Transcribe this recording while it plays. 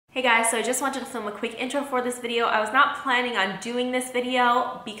Hey guys, so I just wanted to film a quick intro for this video. I was not planning on doing this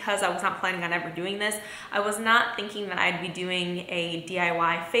video because I was not planning on ever doing this. I was not thinking that I'd be doing a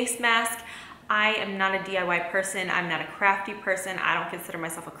DIY face mask. I am not a DIY person. I'm not a crafty person. I don't consider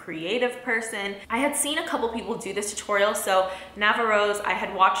myself a creative person. I had seen a couple people do this tutorial. So Navarro's, I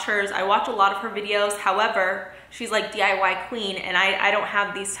had watched hers. I watch a lot of her videos. However, she's like DIY queen and I don't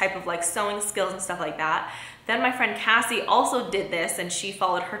have these type of like sewing skills and stuff like that. Then my friend Cassie also did this and she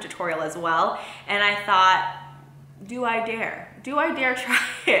followed her tutorial as well. And I thought, do I dare? Do I dare try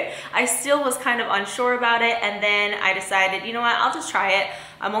it? I still was kind of unsure about it, and then I decided, you know what, I'll just try it.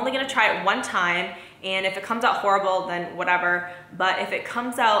 I'm only gonna try it one time, and if it comes out horrible, then whatever. But if it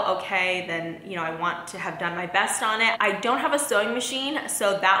comes out okay, then you know, I want to have done my best on it. I don't have a sewing machine,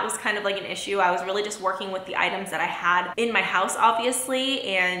 so that was kind of like an issue. I was really just working with the items that I had in my house, obviously,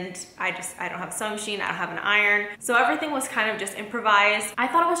 and I don't have a sewing machine, I don't have an iron. So everything was kind of just improvised. I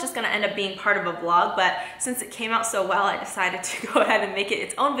thought it was just gonna end up being part of a vlog, but since it came out so well, I decided to go ahead and make it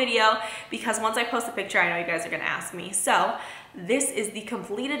its own video, because once I post a picture, I know you guys are gonna ask me. So this is the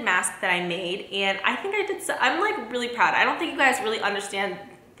completed mask that I made, and I think I did so. I'm like really proud. I don't think you guys really understand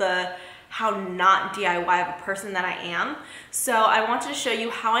how not DIY of a person that I am. So I wanted to show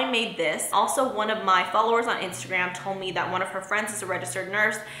you how I made this. Also, one of my followers on Instagram told me that one of her friends is a registered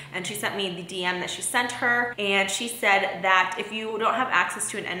nurse, and she sent me the DM that she sent her, and she said that if you don't have access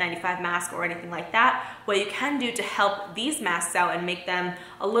to an N95 mask or anything like that, what you can do to help these masks out and make them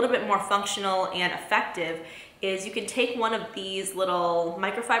a little bit more functional and effective is you can take one of these little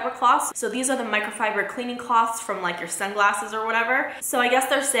microfiber cloths. So these are the microfiber cleaning cloths from like your sunglasses or whatever. So I guess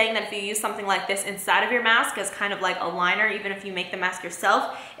they're saying that if you use something like this inside of your mask as kind of like a liner, even if you make the mask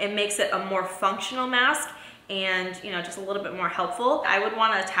yourself, it makes it a more functional mask and, you know, just a little bit more helpful. I would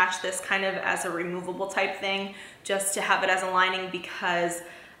want to attach this kind of as a removable type thing just to have it as a lining, because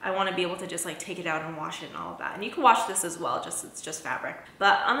I want to be able to just like take it out and wash it and all of that. And you can wash this as well, it's just fabric.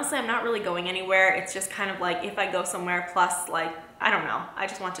 But honestly, I'm not really going anywhere. It's just kind of like if I go somewhere, plus like, I don't know. I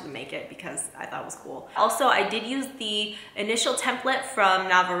just wanted to make it because I thought it was cool. Also, I did use the initial template from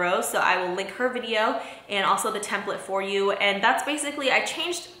Navarro, so I will link her video and also the template for you. And that's basically, I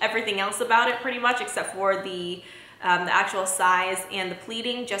changed everything else about it pretty much except for the actual size and the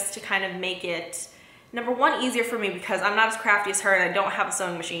pleating, just to kind of make it, number one, easier for me because I'm not as crafty as her and I don't have a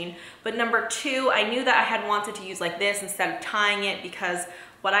sewing machine. But number two, I knew that I had wanted to use like this instead of tying it, because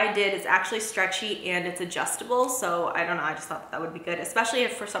what I did is actually stretchy and it's adjustable. So I don't know, I just thought that would be good, especially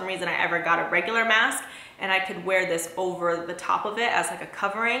if for some reason I ever got a regular mask and I could wear this over the top of it as like a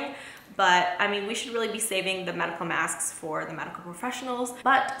covering. But I mean, we should really be saving the medical masks for the medical professionals.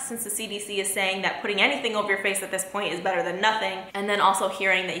 But since the CDC is saying that putting anything over your face at this point is better than nothing, and then also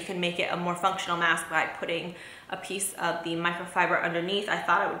hearing that you can make it a more functional mask by putting a piece of the microfiber underneath, I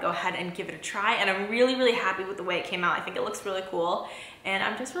thought I would go ahead and give it a try. And I'm really, really happy with the way it came out. I think it looks really cool and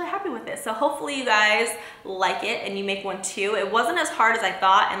I'm just really happy with it. So hopefully you guys like it and you make one too. It wasn't as hard as I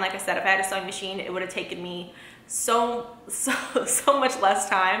thought. And like I said, if I had a sewing machine, it would have taken me so much less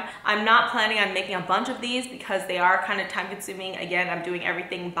time. I'm not planning on making a bunch of these because they are kind of time consuming. Again, I'm doing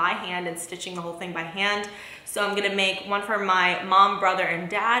everything by hand and stitching the whole thing by hand. So I'm gonna make one for my mom, brother, and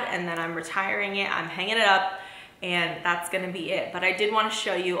dad, and then I'm retiring it, I'm hanging it up, and that's gonna be it. But I did want to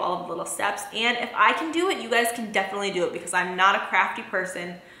show you all of the little steps, and if I can do it, you guys can definitely do it, because I'm not a crafty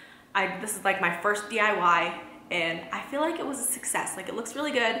person. This is like my first DIY, and I feel like it was a success. Like, it looks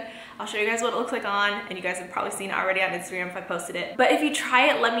really good. I'll show you guys what it looks like on, and you guys have probably seen it already on Instagram if I posted it. But if you try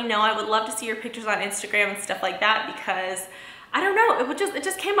it, let me know. I would love to see your pictures on Instagram and stuff like that, because I don't know, it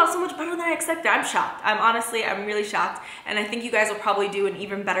just came out so much better than I expected. I'm shocked. I'm really shocked, and I think you guys will probably do an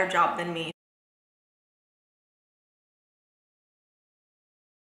even better job than me.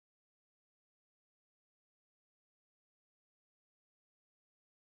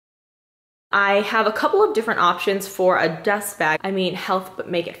 I have a couple of different options for a dust bag. I mean, health, but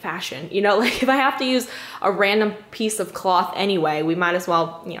make it fashion. You know, like if I have to use a random piece of cloth anyway, we might as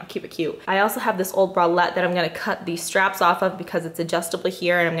well, you know, keep it cute. I also have this old bralette that I'm gonna cut the straps off of because it's adjustable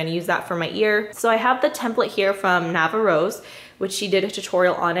here, and I'm gonna use that for my ear. So I have the template here from Navarro's, which she did a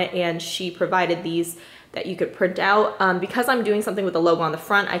tutorial on it, and she provided these that you could print out. Because I'm doing something with the logo on the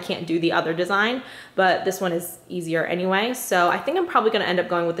front, I can't do the other design, but this one is easier anyway. So I think I'm probably gonna end up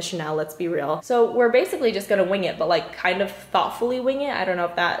going with the Chanel, let's be real. So we're basically just gonna wing it, but like kind of thoughtfully wing it. I don't know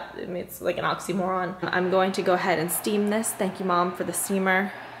if that, I mean, it's like an oxymoron. I'm going to go ahead and steam this. Thank you, Mom, for the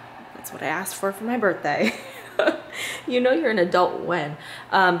steamer. That's what I asked for my birthday. You know you're an adult when.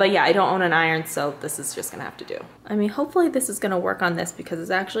 But yeah, I don't own an iron, so this is just gonna have to do. I mean, hopefully this is gonna work on this because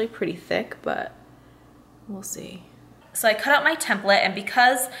it's actually pretty thick, but we'll see. So I cut out my template, and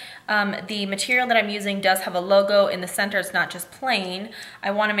because the material that I'm using does have a logo in the center, it's not just plain,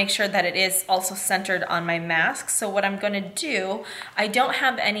 I want to make sure that it is also centered on my mask. So what I'm going to do, I don't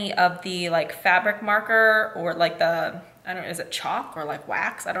have any of the like fabric marker or like the, I don't know, is it chalk or like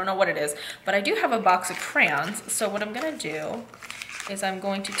wax? I don't know what it is, but I do have a box of crayons. So what I'm going to do is I'm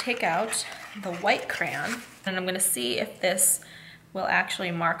going to take out the white crayon, and I'm going to see if this will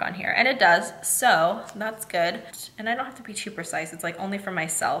actually mark on here, and it does, so that's good. And I don't have to be too precise, it's like only for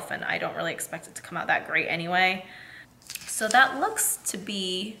myself, and I don't really expect it to come out that great anyway. So that looks to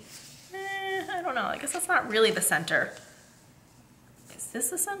be, I don't know, I guess that's not really the center. Is this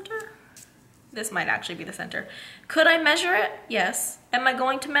the center? This might actually be the center. Could I measure it? Yes. Am I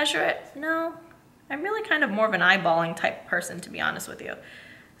going to measure it? No. I'm really kind of more of an eyeballing type person, to be honest with you.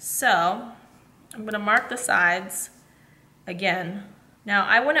 So I'm gonna mark the sides again. Now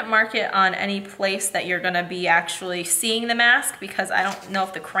I wouldn't mark it on any place that you're gonna be actually seeing the mask, because I don't know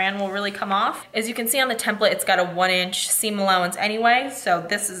if the crayon will really come off. As you can see on the template, it's got a 1-inch seam allowance anyway, so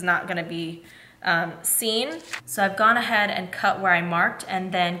this is not gonna be seen. So I've gone ahead and cut where I marked,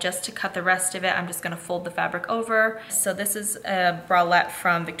 and then just to cut the rest of it, I'm just gonna fold the fabric over. So this is a bralette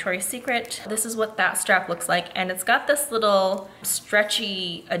from Victoria's Secret. This is what that strap looks like, and it's got this little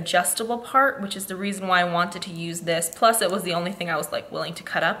stretchy adjustable part, which is the reason why I wanted to use this. Plus it was the only thing I was like willing to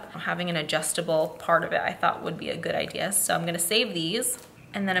cut up. Having an adjustable part of it I thought would be a good idea. So I'm gonna save these,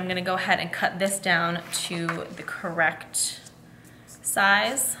 and then I'm gonna go ahead and cut this down to the correct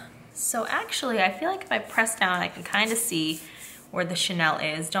size. So actually, I feel like if I press down, I can kind of see where the chenille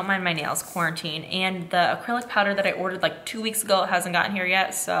is. Don't mind my nails, quarantine. And the acrylic powder that I ordered like 2 weeks ago, it hasn't gotten here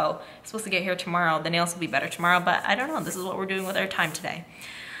yet, so it's supposed to get here tomorrow. The nails will be better tomorrow, but I don't know. This is what we're doing with our time today.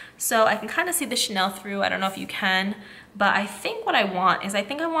 So I can kind of see the chenille through. I don't know if you can, but I think what I want is, I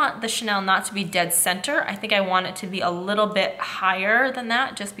think I want the chenille not to be dead center. I think I want it to be a little bit higher than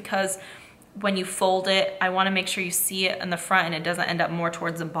that, just because when you fold it, I want to make sure you see it in the front and it doesn't end up more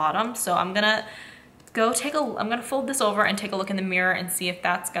towards the bottom. So I'm gonna I'm gonna fold this over and take a look in the mirror and see if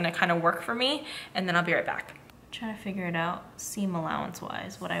that's gonna kind of work for me, and then I'll be right back. I'm trying to figure it out seam allowance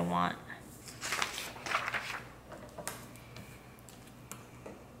wise, what I want.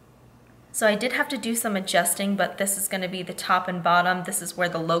 So I did have to do some adjusting, but this is gonna be the top and bottom. This is where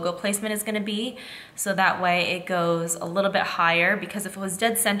the logo placement is gonna be. So that way it goes a little bit higher, because if it was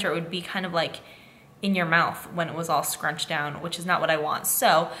dead center, it would be kind of like in your mouth when it was all scrunched down, which is not what I want.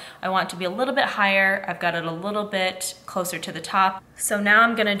 So I want it to be a little bit higher. I've got it a little bit closer to the top. So now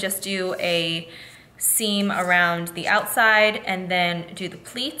I'm gonna just do a seam around the outside and then do the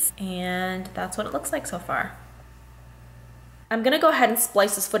pleats, and that's what it looks like so far. I'm gonna go ahead and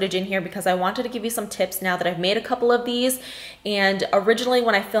splice this footage in here because I wanted to give you some tips now that I've made a couple of these. And originally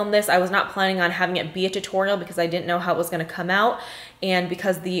when I filmed this, I was not planning on having it be a tutorial because I didn't know how it was gonna come out. And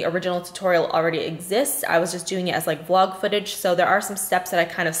because the original tutorial already exists, I was just doing it as like vlog footage. So there are some steps that I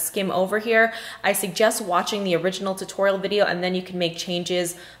kind of skim over here. I suggest watching the original tutorial video, and then you can make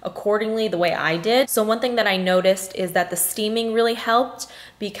changes accordingly the way I did. So one thing that I noticed is that the steaming really helped,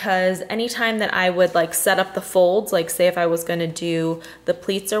 because anytime that I would like set up the folds, like say if I was gonna do the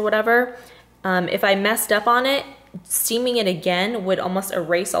pleats or whatever, if I messed up on it, steaming it again would almost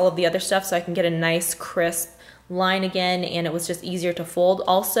erase all of the other stuff, so I can get a nice crisp line again, and it was just easier to fold.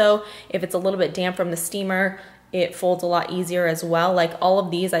 Also, if it's a little bit damp from the steamer, it folds a lot easier as well. Like all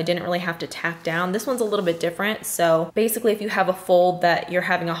of these, I didn't really have to tack down. This one's a little bit different. So basically, if you have a fold that you're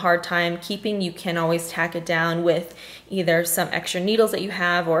having a hard time keeping, you can always tack it down with either some extra needles that you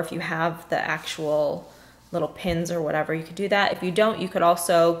have, or if you have the actual little pins or whatever, you could do that. If you don't, you could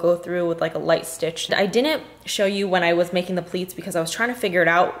also go through with like a light stitch. I didn't show you when I was making the pleats because I was trying to figure it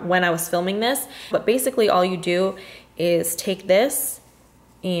out when I was filming this, but basically all you do is take this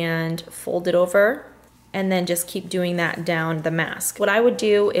and fold it over, and then just keep doing that down the mask. What I would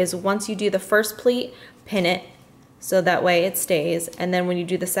do is once you do the first pleat, pin it, so that way it stays, and then when you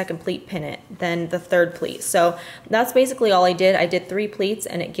do the second pleat, pin it, then the third pleat. So that's basically all I did. I did 3 pleats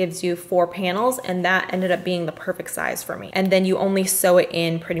and it gives you 4 panels, and that ended up being the perfect size for me. And then you only sew it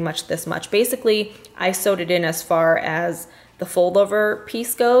in pretty much this much. Basically, I sewed it in as far as the fold over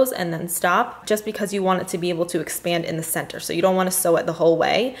piece goes and then stop, just because you want it to be able to expand in the center. So you don't want to sew it the whole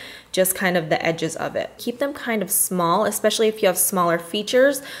way, just kind of the edges of it. Keep them kind of small, especially if you have smaller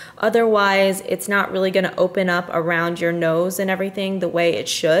features. Otherwise, it's not really going to open up around your nose and everything the way it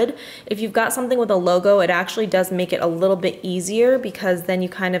should. If you've got something with a logo, it actually does make it a little bit easier, because then you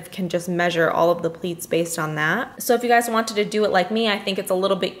kind of can just measure all of the pleats based on that. So if you guys wanted to do it like me, I think it's a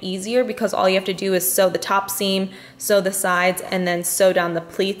little bit easier, because all you have to do is sew the top seam, sew the sides, sides and then sew down the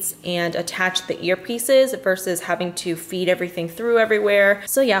pleats and attach the earpieces versus having to feed everything through everywhere.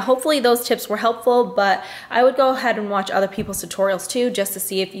 So yeah, hopefully those tips were helpful, but I would go ahead and watch other people's tutorials too, just to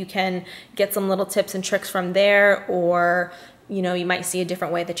see if you can get some little tips and tricks from there, or you know, you might see a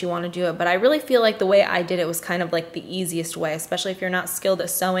different way that you want to do it. But I really feel like the way I did it was kind of like the easiest way, especially if you're not skilled at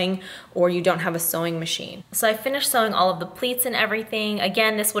sewing or you don't have a sewing machine. So I finished sewing all of the pleats and everything.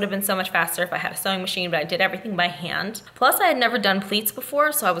 Again, this would have been so much faster if I had a sewing machine, but I did everything by hand. Plus I had never done pleats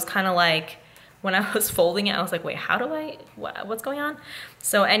before, so I was kind of like, when I was folding it, I was like, wait, how do I, what's going on?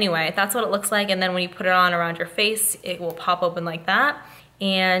 So anyway, that's what it looks like. And then when you put it on around your face, it will pop open like that.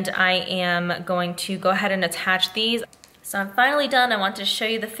 And I am going to go ahead and attach these. So I'm finally done. I wanted to show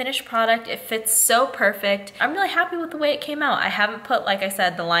you the finished product. It fits so perfect. I'm really happy with the way it came out. I haven't put, like I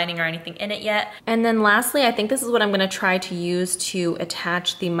said, the lining or anything in it yet. And then lastly, I think this is what I'm gonna try to use to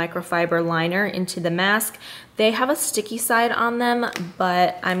attach the microfiber liner into the mask. They have a sticky side on them,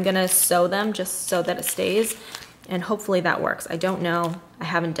 but I'm gonna sew them just so that it stays. And hopefully that works. I don't know, I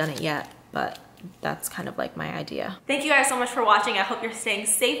haven't done it yet, but that's kind of like my idea. Thank you guys so much for watching. I hope you're staying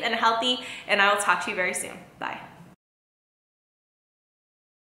safe and healthy, and I will talk to you very soon. Bye.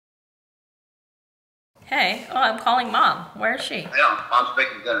 Hey, oh, I'm calling Mom. Where is she? Yeah, Mom's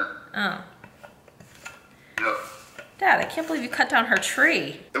making dinner. Oh. Yep. Dad, I can't believe you cut down her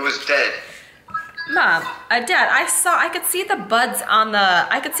tree. It was dead. Mom, Dad, I could see the buds on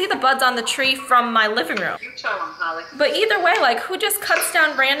the tree from my living room. You tell them, Holly. But either way, like, who just cuts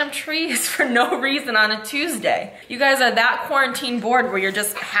down random trees for no reason on a Tuesday? You guys are that quarantine bored where you're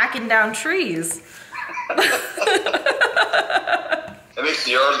just hacking down trees. That makes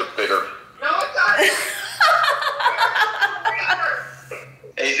the yard look bigger. No, it doesn't.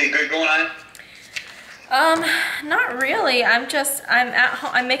 Anything good going on? Not really. I'm at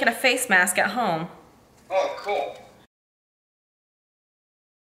home. I'm making a face mask at home. Oh, cool.